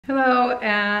Hello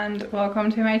and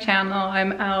welcome to my channel.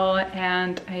 I'm Elle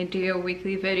and I do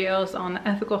weekly videos on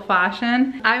ethical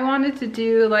fashion. I wanted to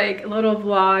do like a little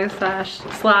vlog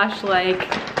slash like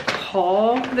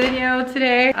haul video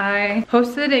today. I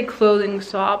hosted a clothing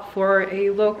swap for a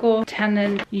local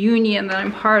tenant union that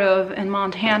I'm part of in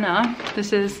Montana.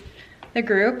 This is the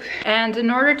group, and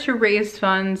in order to raise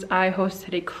funds I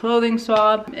hosted a clothing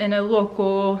swap in a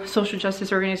local social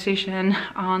justice organization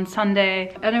on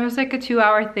Sunday, and it was like a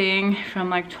 2-hour thing from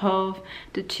like 12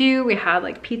 to 2. We had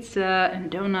like pizza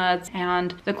and donuts,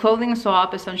 and the clothing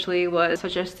swap essentially was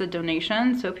suggested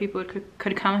donation, so people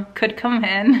could come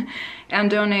in and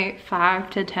donate $5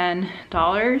 to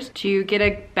 $10 to get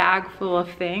a bag full of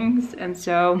things. And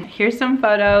so here's some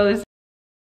photos.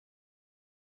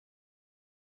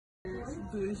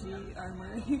 Bougie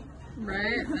armory.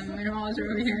 Right? And my mom's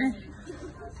over here.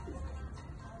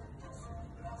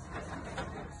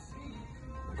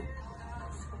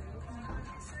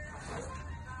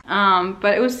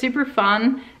 But it was super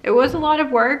fun. It was a lot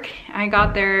of work. I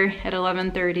got there at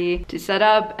 11:30 to set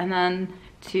up, and then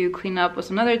to clean up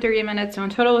was another 30 minutes. So in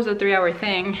total it was a 3-hour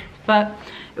thing, but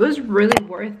it was really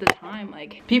worth the time.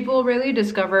 Like, people really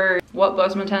discovered what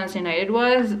Los Montanas United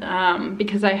was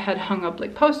because I had hung up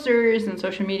like posters and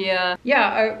social media.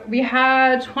 Yeah, we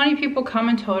had 20 people come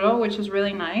in total, which was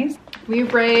really nice. We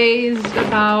raised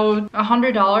about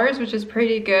 $100, which is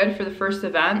pretty good for the first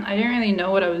event. I didn't really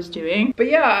know what I was doing, but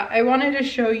yeah, I wanted to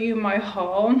show you my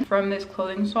haul from this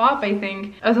clothing swap. I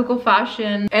think ethical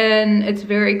fashion and its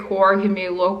very core can be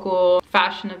local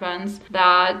fashion events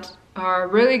that are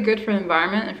really good for the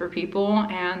environment and for people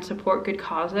and support good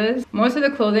causes. Most of the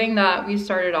clothing that we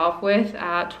started off with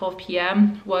at 12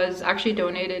 p.m. was actually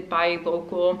donated by a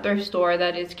local thrift store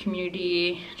that is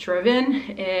community driven.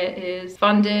 It is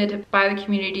funded by the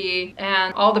community,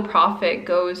 and all the profit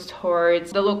goes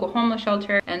towards the local homeless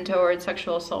shelter and towards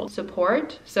sexual assault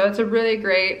support. So it's a really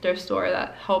great thrift store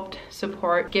that helped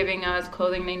support giving us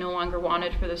clothing they no longer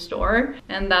wanted for the store,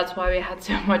 and that's why we had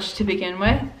so much to begin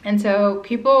with. And so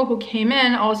people who came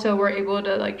in also were able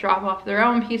to like drop off their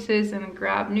own pieces and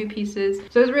grab new pieces,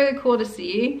 so it was really cool to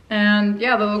see. And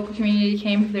yeah, the local community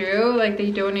came through. Like, they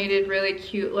donated really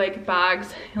cute like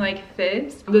bags like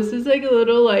this. This is like a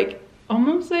little like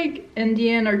almost like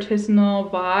Indian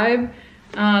artisanal vibe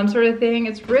sort of thing.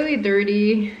 It's really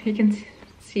dirty. You can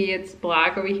see it's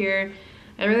black over here.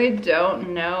 I really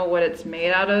don't know what it's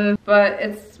made out of, but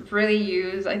it's really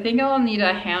used. I think I'll need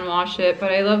to hand wash it,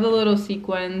 but I love the little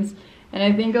sequins. And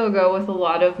I think it'll go with a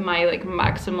lot of my like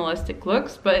maximalistic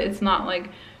looks, but it's not like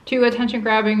too attention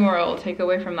grabbing or it'll take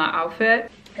away from that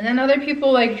outfit. And then other people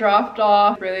like dropped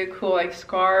off really cool like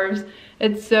scarves.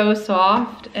 It's so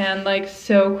soft and like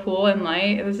so cool and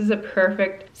light. This is a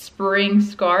perfect spring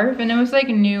scarf, and it was like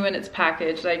new in its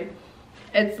package. Like,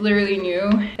 it's literally new.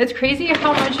 It's crazy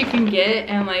how much you can get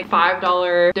in like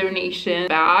 $5 donation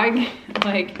bag.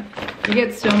 Like, you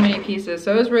get so many pieces,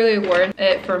 so it was really worth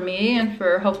it for me and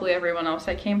for hopefully everyone else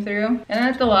that came through. And then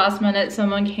at the last minute,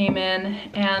 someone came in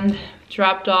and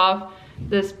dropped off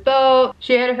this belt.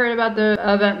 She had heard about the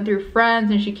event through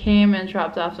friends, and she came and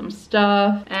dropped off some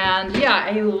stuff. And yeah,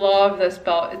 I love this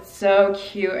belt. It's so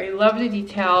cute. I love the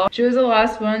detail. She was the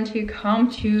last one to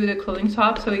come to the clothing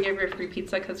swap, so we gave her free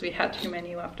pizza because we had too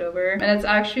many left over. And it's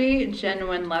actually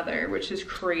genuine leather, which is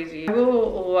crazy. I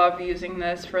will love using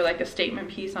this for like a statement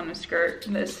piece on a skirt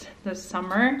this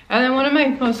summer. And then one of my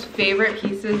most favorite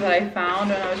pieces that I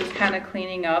found when I was just kind of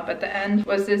cleaning up at the end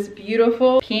was this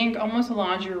beautiful pink, almost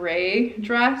lingerie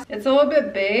dress. It's a little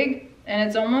bit big and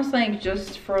it's almost like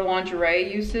just for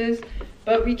lingerie uses,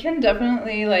 but we can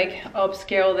definitely like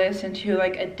upscale this into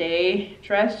like a day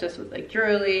dress, just with like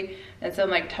jewelry and some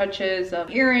like touches of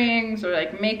earrings or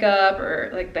like makeup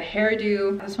or like the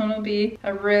hairdo. This one will be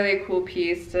a really cool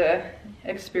piece to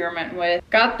experiment with.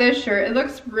 Got this shirt. It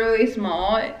looks really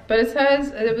small, but it says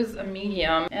it was a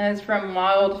medium, and it's from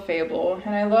Wild Fable.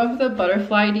 And I love the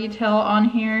butterfly detail on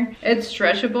here. It's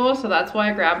stretchable, so that's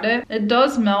why I grabbed it. It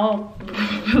does smell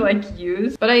like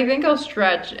used, but I think it'll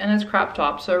stretch, and it's crop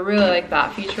top, so I really like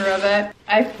that feature of it.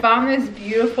 I found this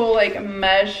beautiful like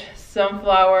mesh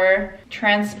sunflower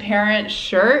transparent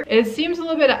shirt. It seems a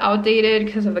little bit outdated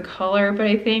because of the color, but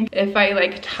I think if I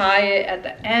like tie it at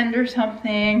the end or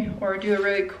something, or do a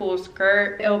really cool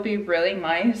skirt, it'll be really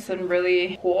nice and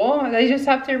really cool. I just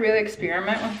have to really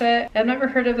experiment with it. I've never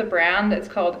heard of the brand. It's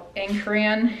called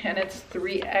Korean and it's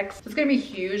 3X. It's gonna be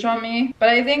huge on me, but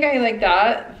I think I like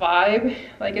that vibe.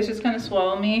 Like, it's just gonna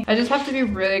swallow me. I just have to be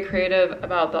really creative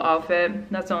about the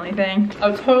outfit. That's the only thing.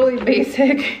 A totally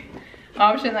basic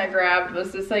option I grabbed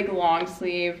was this like long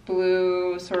sleeve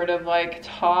blue sort of like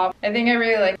top. I think I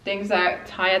really like things that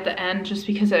tie at the end just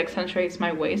because it accentuates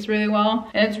my waist really well,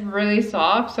 and it's really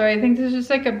soft. So I think this is just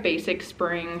like a basic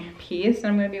spring piece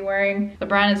I'm going to be wearing. The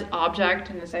brand is Object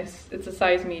and it's a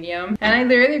size medium, and I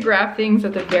literally grabbed things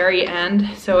at the very end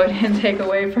so it didn't take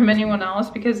away from anyone else,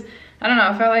 because I don't know,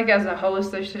 I felt like as a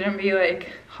host I shouldn't be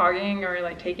like hogging or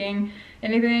like taking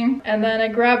anything. And then I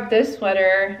grabbed this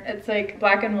sweater. It's like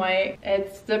black and white.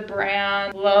 It's the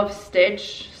brand Love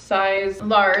Stitch, size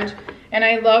large, and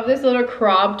I love this little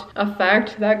cropped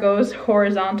effect that goes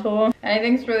horizontal, and I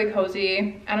think it's really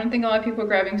cozy. I don't think a lot of people are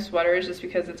grabbing sweaters just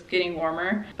because it's getting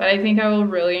warmer, but I think I will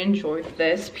really enjoy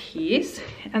this piece.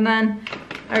 And then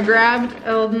I grabbed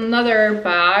another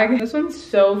bag. This one's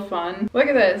so fun. Look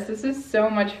at this. This is so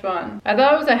much fun. I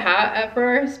thought it was a hat at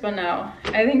first, but no.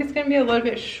 I think it's gonna be a little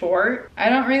bit short. I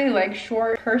don't really like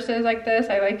short purses like this.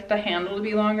 I like the handle to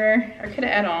be longer. I could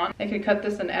add on. I could cut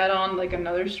this and add on like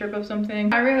another strip of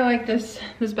something. I really like this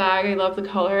bag. I love the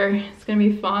color. It's gonna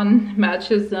be fun.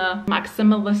 Matches the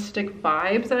maximalistic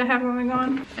vibes that I have going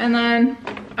on. And then,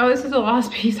 oh, this is the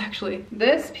last piece actually.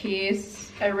 This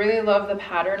piece, I really love the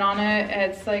pattern on it.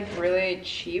 It's like really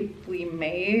cheaply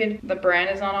made. The brand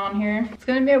is not on here. It's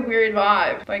gonna be a weird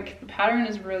vibe. Like the pattern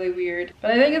is really weird, but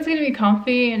I think it's gonna be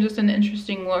comfy and just an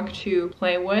interesting look to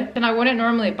play with. And I wouldn't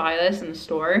normally buy this in the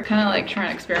store. Kind of like trying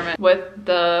to experiment with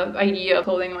the idea of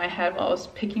clothing in my head while I was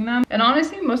picking them. And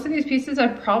honestly, most of these pieces I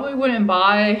probably wouldn't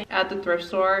buy at the thrift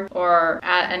store or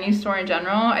at any store in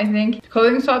general. I think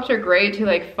clothing swaps are great to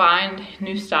like find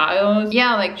new styles.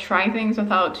 Yeah, like try things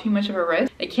without too much of a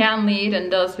risk. It can lead and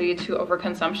does lead to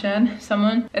overconsumption.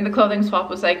 Someone in the clothing swap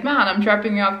was like, man, I'm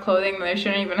dropping off clothing that I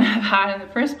shouldn't even have had in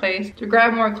the first place to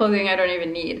grab more clothing I don't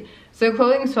even need. So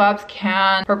clothing swaps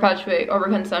can perpetuate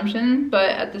overconsumption,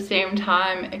 but at the same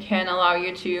time, it can allow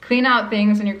you to clean out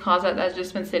things in your closet that's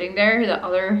just been sitting there that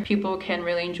other people can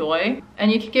really enjoy.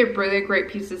 And you can get really great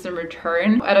pieces in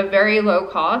return at a very low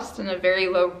cost and a very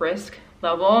low risk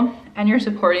level, and you're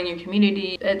supporting your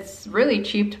community. It's really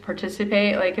cheap to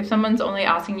participate. Like if someone's only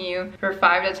asking you for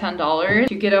 $5 to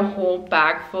 $10, you get a whole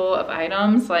bag full of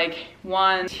items, like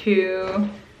 1, 2,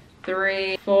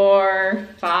 3, 4,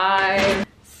 5,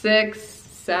 6,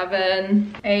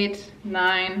 7, 8,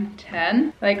 9,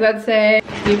 10. Like let's say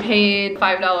you paid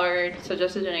 $5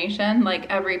 suggested donation, like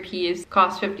every piece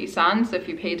costs 50 cents. If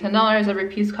you pay $10, every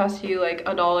piece costs you like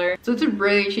 $1. So it's a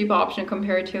really cheap option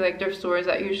compared to like their stores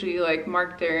that usually like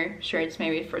mark their shirts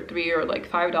maybe for $3 or like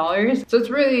 $5. So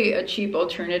it's really a cheap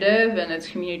alternative and it's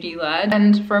community led.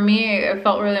 And for me, it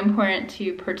felt really important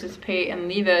to participate and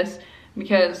leave this,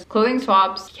 because clothing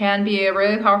swaps can be a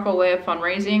really powerful way of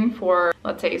fundraising for,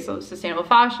 let's say, so sustainable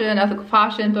fashion, ethical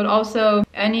fashion, but also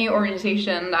any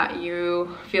organization that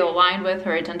you feel aligned with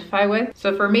or identify with.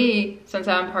 So for me, since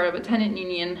I'm part of a tenant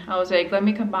union, I was like, let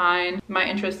me combine my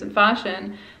interest in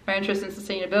fashion, my interest in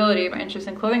sustainability, my interest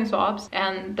in clothing swaps,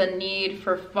 and the need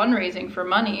for fundraising for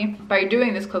money by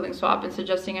doing this clothing swap and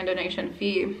suggesting a donation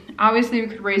fee. Obviously, we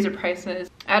could raise the prices.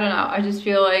 I don't know. I just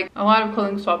feel like a lot of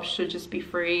clothing swaps should just be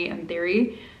free in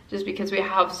theory, just because we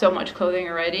have so much clothing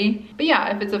already. But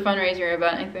yeah, if it's a fundraiser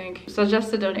event, I think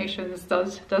suggested donations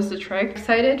does the trick.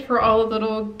 Excited for all the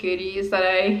little goodies that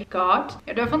I got.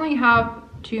 I definitely have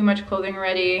too much clothing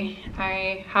already.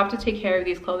 I have to take care of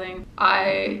these clothing.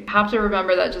 I have to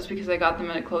remember that just because I got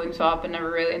them in a clothing swap and never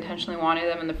really intentionally wanted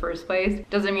them in the first place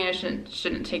doesn't mean I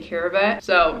shouldn't take care of it.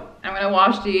 So I'm gonna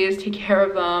wash these, take care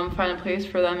of them, find a place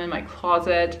for them in my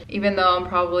closet, even though I'm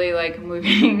probably like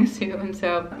moving soon.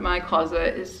 So my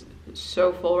closet is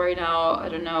so full right now. I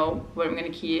don't know what I'm gonna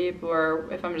keep or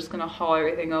if I'm just gonna haul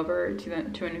everything over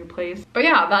to a new place. But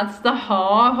yeah, that's the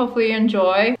haul. Hopefully you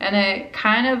enjoy, and it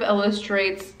kind of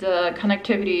illustrates the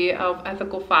connectivity of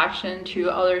ethical fashion to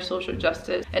other social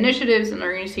justice initiatives and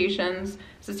organizations.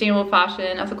 Sustainable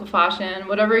fashion, ethical fashion,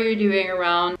 whatever you're doing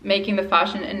around making the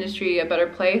fashion industry a better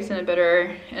place and a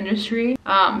better industry,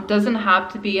 doesn't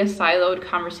have to be a siloed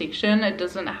conversation. It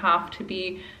doesn't have to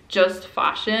be just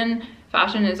fashion.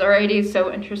 Fashion is already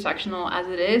so intersectional as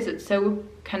it is. It's so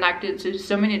connected to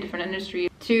so many different industries.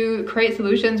 To create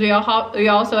solutions, we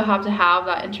also have to have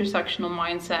that intersectional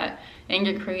mindset and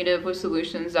get creative with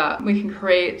solutions that we can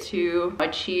create to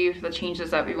achieve the changes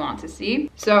that we want to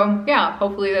see. So yeah,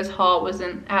 hopefully this haul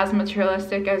wasn't as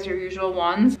materialistic as your usual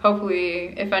ones.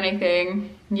 Hopefully, if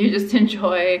anything, you just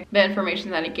enjoy the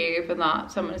information that it gave and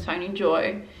that someone is finding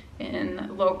joy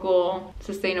in local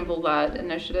sustainable led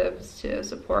initiatives to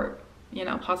support, you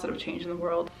know, positive change in the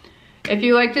world. If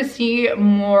you like to see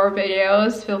more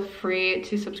videos, feel free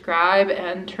to subscribe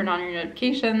and turn on your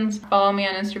notifications. Follow me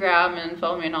on Instagram and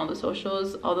follow me on all the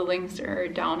socials. All the links are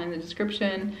down in the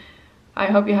description. I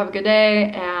hope you have a good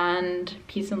day, and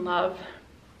peace and love.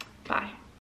 Bye.